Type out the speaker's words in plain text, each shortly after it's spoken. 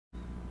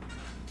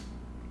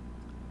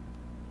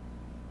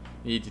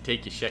You need to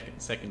take your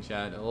second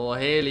shot. Oh,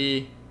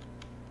 Haley.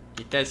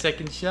 Get that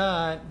second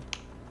shot.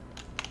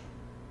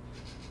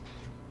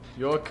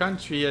 Your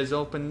country has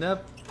opened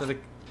up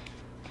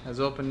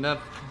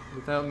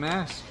without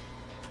masks.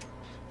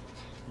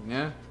 You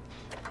know?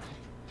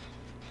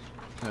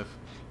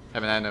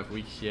 Haven't had enough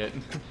weeks yet.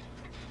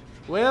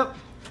 Well,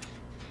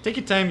 take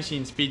a time machine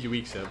and speed your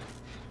weeks up.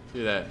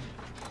 Do that.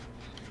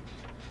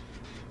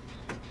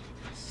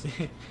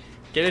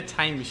 Get a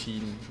time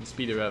machine and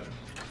speed her up.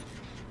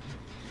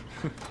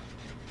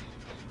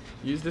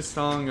 Use the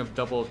song of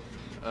double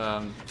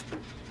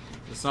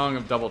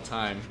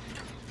time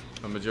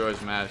from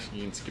Majora's Mask.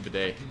 You can skip a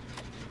day.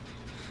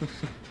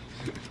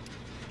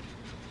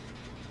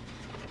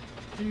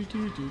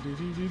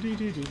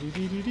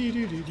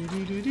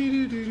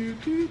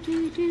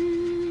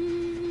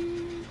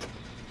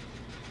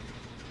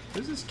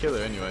 Who's this killer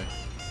anyway?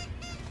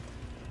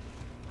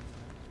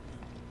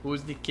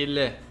 Who's the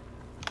killer?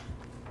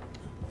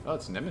 Oh,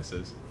 it's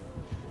Nemesis.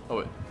 Oh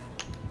wait.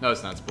 No,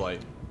 it's not. It's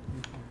Blight.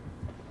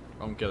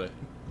 Wrong killer.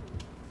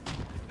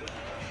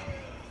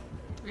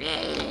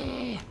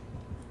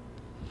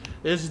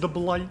 It's the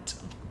Blight.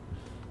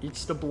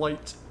 It's the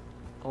Blight.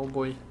 Oh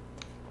boy.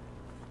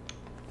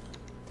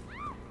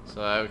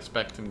 So I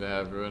expect him to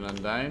have Ruin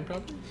Undying,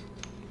 probably? Do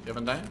you have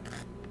Undying?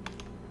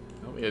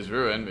 No, he has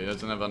Ruin, but he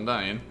doesn't have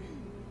Undying.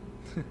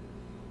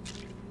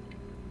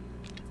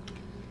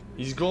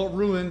 He's got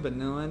Ruin, but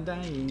no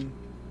Undying.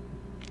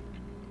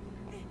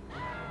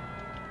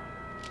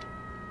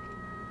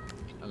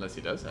 Unless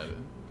he does have it.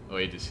 Oh,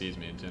 he just sees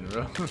me in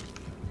general.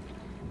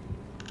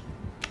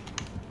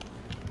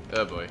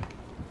 Oh boy.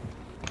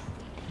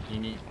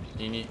 Eeny.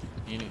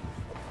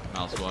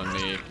 Mouse on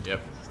me.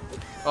 Yep.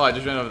 Oh, I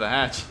just ran over the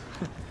hatch.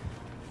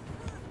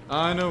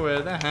 I know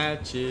where the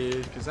hatch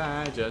is, cause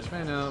I just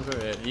ran over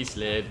it. He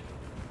slid.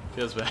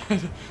 Feels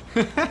bad.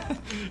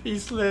 He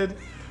slid.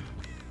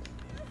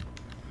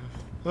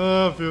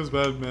 Oh, feels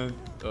bad, man.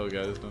 Oh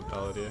god, there's no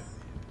pallet here.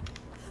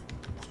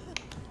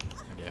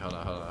 Okay, hold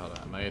on.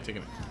 Am I gonna take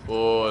him?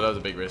 Oh, that was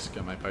a big risk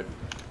on my part.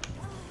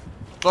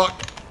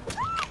 Fuck!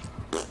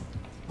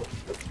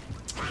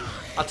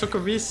 I took a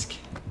risk.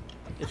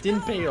 It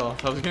didn't pay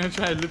off. I was gonna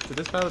try to loop to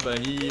this pallet, but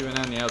he went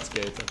on the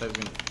outskirts.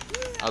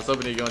 I was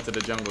hoping he'd go into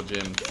the jungle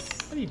gym,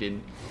 but he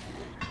didn't.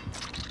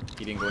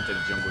 He didn't go into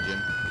the jungle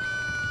gym.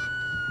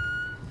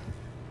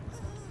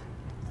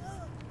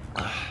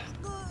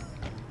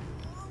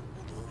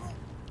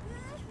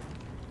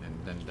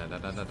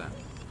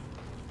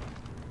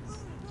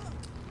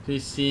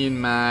 He's seen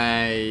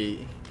my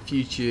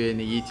future in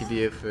the YouTube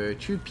video for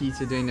True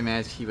Pizza. During the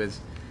match he was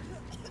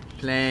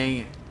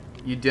playing,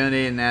 you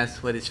donated and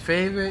asked what his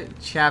favorite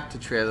chapter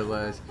trailer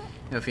was. I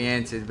don't know if he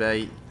answered, but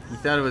he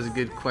thought it was a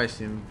good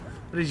question.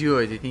 What is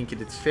yours? I think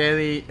it's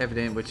fairly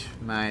evident which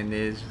mine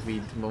is.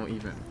 We won't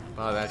even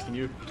bother asking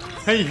you.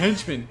 Hey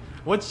henchman,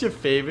 what's your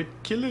favorite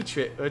killer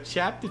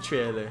chapter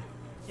trailer?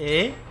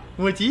 Eh?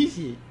 What is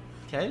it?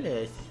 Tell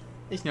us.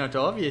 It's not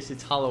obvious,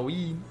 it's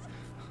Halloween.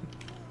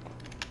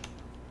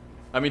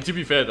 I mean, to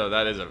be fair though,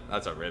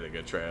 that's a really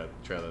good trailer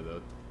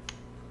though.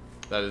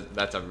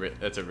 That's a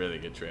really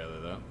good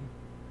trailer though.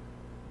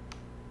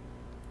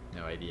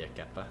 No idea,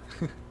 Kappa.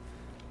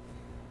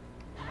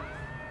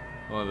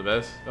 One of the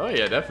best. Oh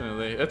yeah,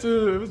 definitely. It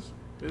was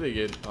really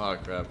good. Oh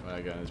crap,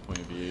 I got his point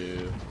of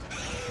view.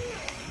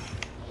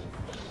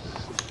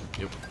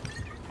 Yep.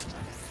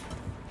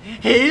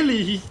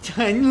 Haley, he's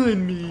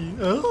tunneling me.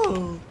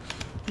 Oh,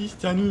 he's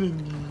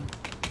tunneling me.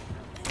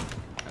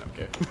 I don't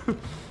care.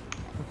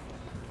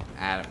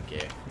 I don't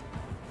care.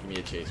 Give me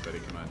a chase, buddy.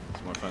 Come on.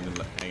 It's more fun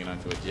than hanging on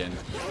to a gen.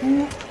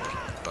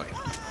 Fuck.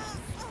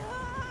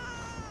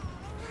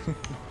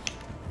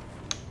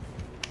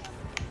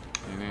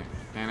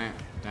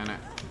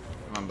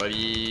 Come on,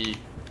 buddy.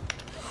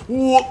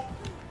 Whoa!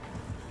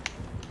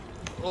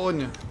 Oh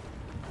no.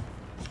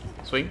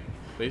 Swing,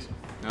 please.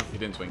 No, he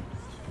didn't swing.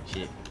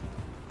 Shit.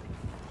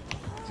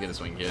 He's gonna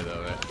swing here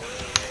though, right?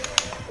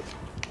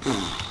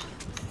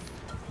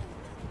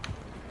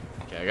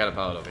 Okay, I got a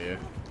pallet over here.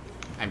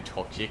 I'm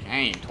toxic. I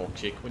ain't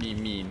toxic. What do you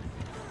mean?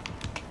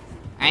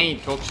 I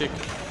ain't toxic.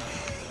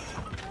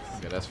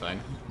 Okay, that's fine.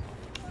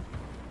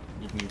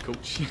 Evening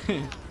coach.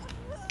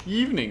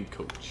 Evening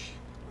coach.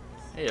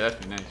 Hey, he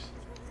left me nice.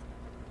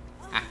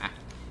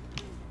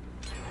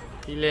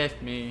 He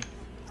left me.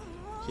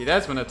 See,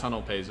 that's when a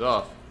tunnel pays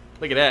off.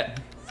 Look at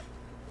that.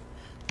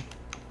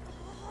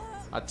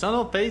 A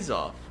tunnel pays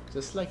off.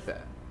 Just like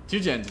that. 2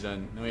 gens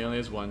done. No, he only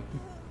has 1.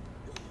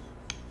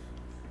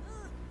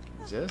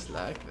 Just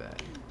like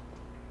that.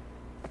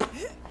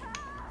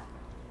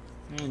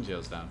 And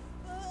jail's down.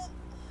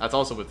 That's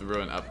also with the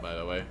Ruin up, by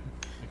the way.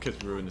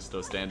 Because Ruin is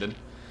still standing.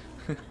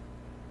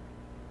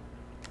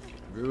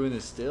 Ruin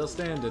is still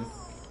standing.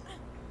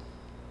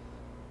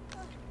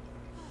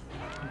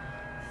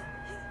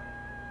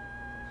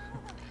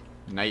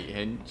 Night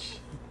hench.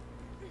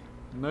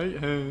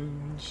 Night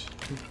hench.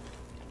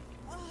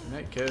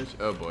 Night coach.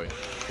 Oh boy.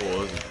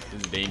 Oh, this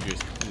is dangerous.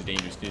 This is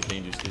dangerous. This is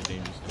dangerous. This is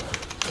dangerous.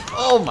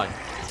 Oh my.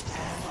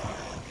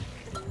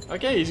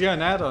 Okay, he's got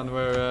an add-on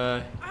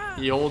where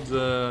he holds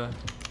that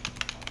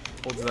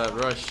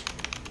rush.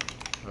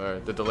 Or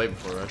the delay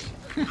before rush.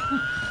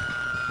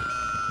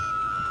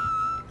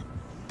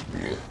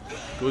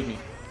 Good me.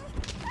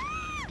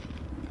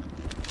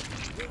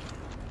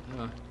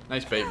 Oh,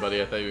 nice bait,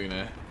 buddy. I thought you were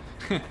gonna.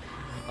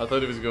 I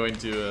thought he was going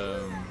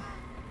to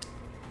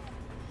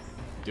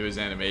do his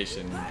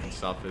animation and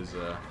stop his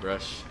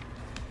rush.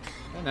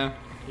 I know.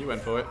 He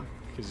went for it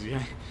because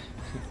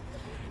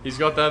he's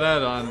got that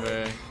add-on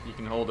where you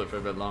can hold it for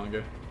a bit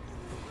longer.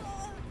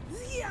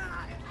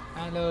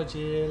 Hello,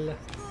 Jill.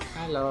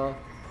 Hello.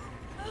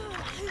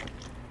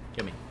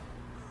 Kill me.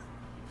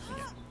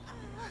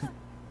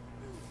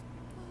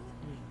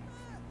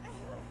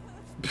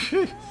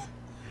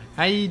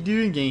 How you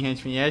doing, gang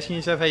henchman? You asking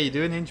yourself how you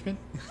doing, henchman?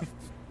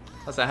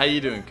 I said, how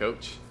you doing,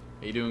 coach?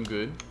 Are you doing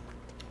good?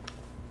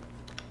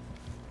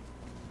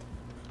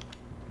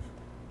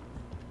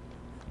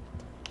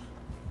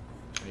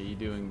 Are you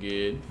doing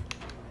good?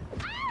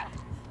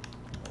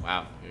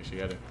 Wow, you actually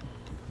got it.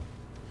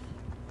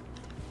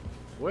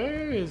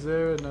 Where is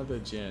there another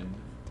gen?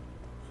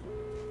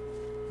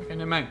 Okay,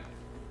 never mind.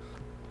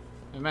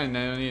 Never mind,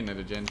 I don't need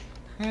another gen.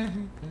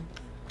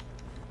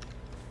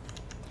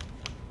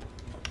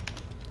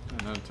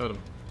 Another totem.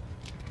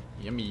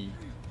 Yummy.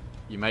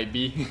 You might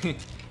be.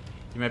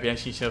 You might be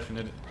asking yourself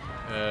another.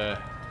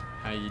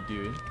 How you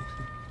doing?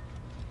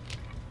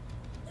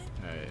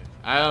 Alright.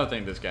 I don't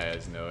think this guy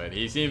has NOED.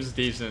 He seems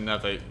decent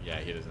enough that. Yeah,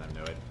 he doesn't have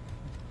NOED.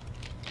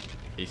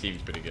 He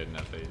seems pretty good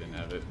enough that he didn't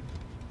have it.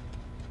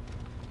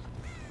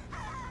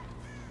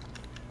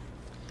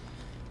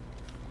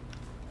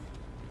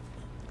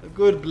 A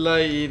good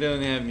blight, you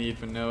don't have need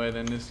for NOED,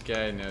 and this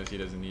guy knows he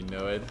doesn't need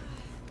NOED.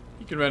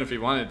 He could run if he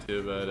wanted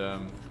to, but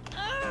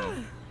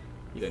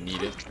he doesn't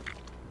need it. Let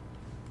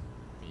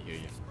me hear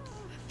you.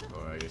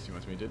 Or I guess he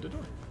wants me to do the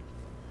door.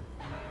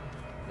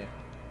 Yeah.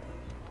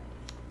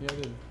 Yeah, I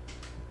did.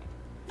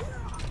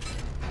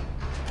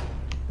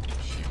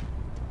 Shoot.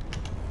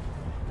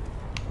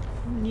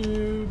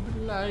 New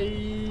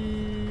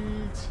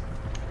blight.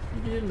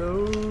 Leave me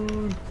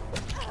alone.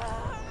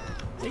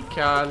 Hey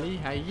Carly,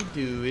 how you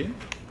doing?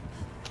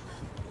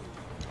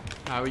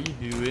 How are you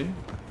doing?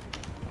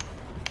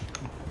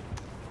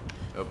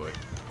 Oh boy.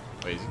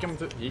 Wait, is he coming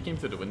through? He came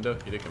through the window?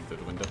 He did come through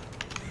the window.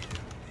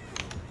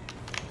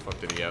 Fuck,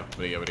 did he go?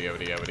 Where'd he go? Where'd he go?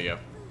 Where'd he go? Where'd he go?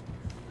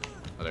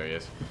 Oh, there he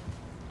is.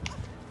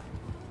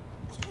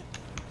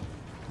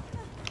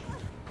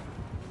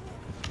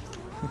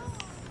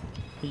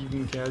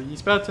 Even Kelly. You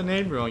spelled her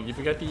name wrong. You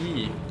forgot the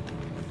E.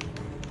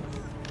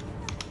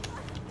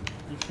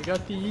 You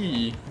forgot the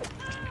E.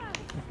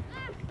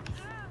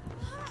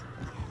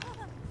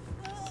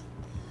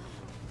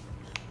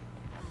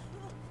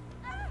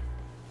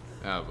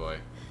 Oh boy.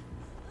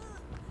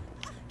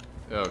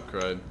 Oh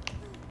crud.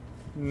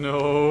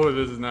 No,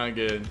 this is not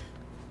good.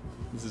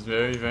 This is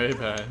very, very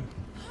bad.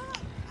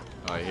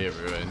 Oh, I hear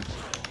ruin.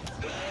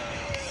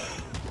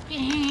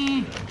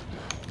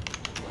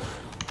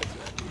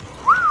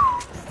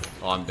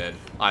 Oh, I'm dead.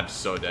 I'm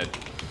so dead.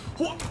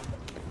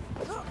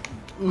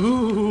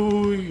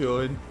 Ooh,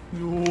 God.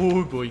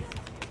 Oh boy.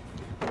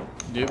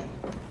 Yep.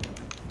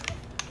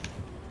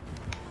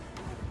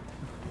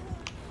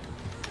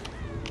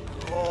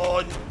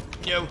 Oh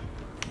no.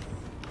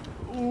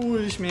 Ooh,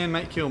 this man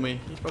might kill me.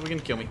 He's probably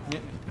gonna kill me. Yeah.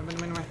 I'm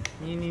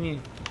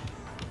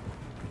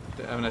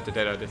gonna have to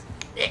dead out this.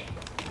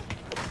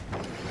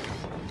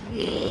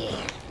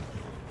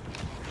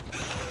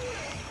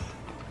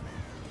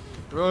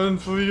 Run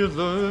for your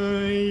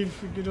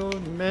life, good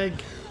old Meg.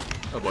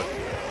 Oh boy.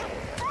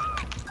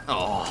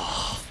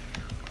 Oh.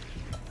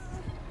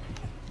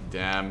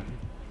 Damn.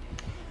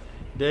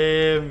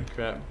 Damn.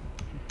 Crap.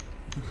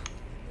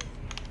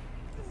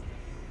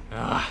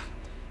 Ah.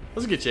 That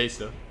was a good chase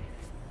though.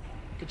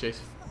 Good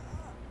chase.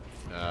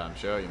 I'm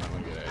sure you might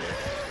want to get out of here.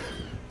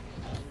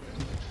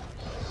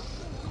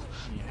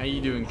 How you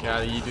doing,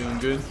 Callie? You doing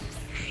good?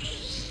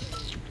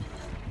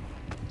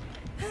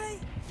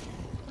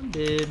 I'm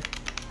dead.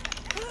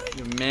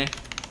 You're meh.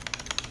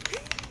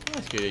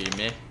 That's good that you're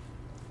meh.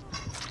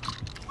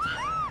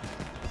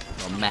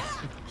 Oh, meh.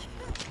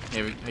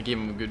 Yeah, I gave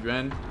him a good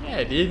run. Yeah,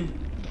 I did.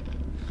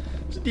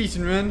 It's a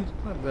decent run.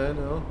 Not bad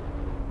at all.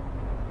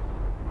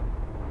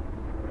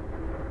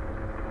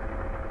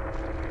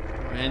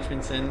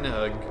 Management sending a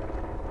hug.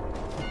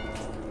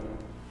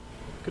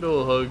 Good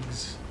old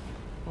hugs.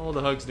 All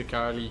the hugs to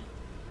Carly.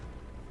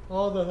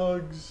 All the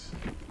hugs.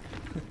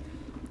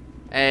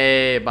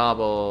 Hey,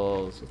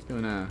 Bobbles. What's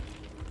going on?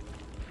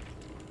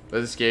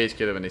 What's the scariest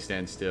killer when they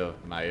stand still?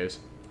 My ears.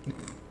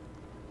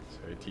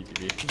 Sorry,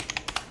 TTV.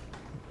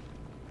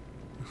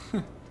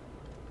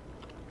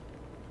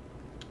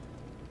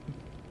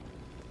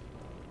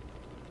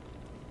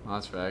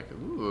 Mods frack.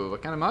 Ooh,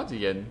 what kind of mods are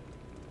you getting?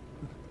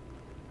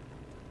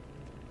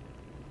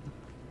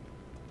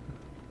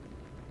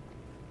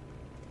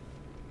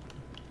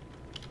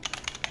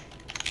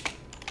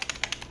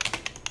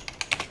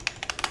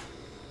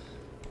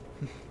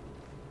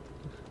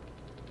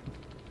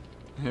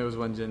 There was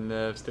one gen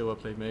left, still well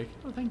played, Meg.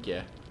 Oh, thank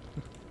you.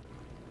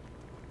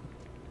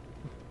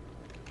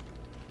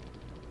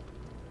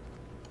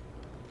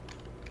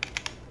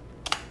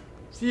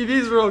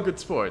 these are all good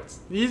sports.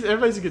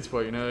 Everybody's a good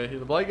sport, you know.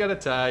 The Blight got a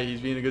tie. He's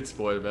being a good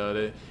sport about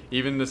it.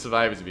 Even the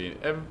survivors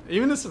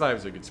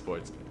are good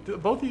sports.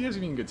 Both of you guys are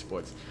being good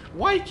sports.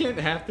 Why can't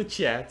half the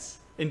chats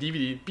in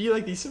DBD be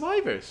like these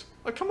survivors?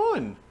 Oh, come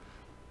on.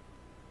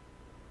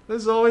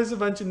 There's always a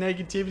bunch of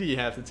negativity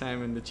half the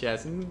time in the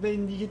chats, and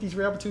then you get these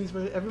rare opportunities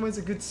where everyone's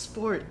a good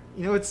sport.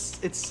 You know, it's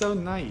so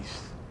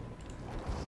nice.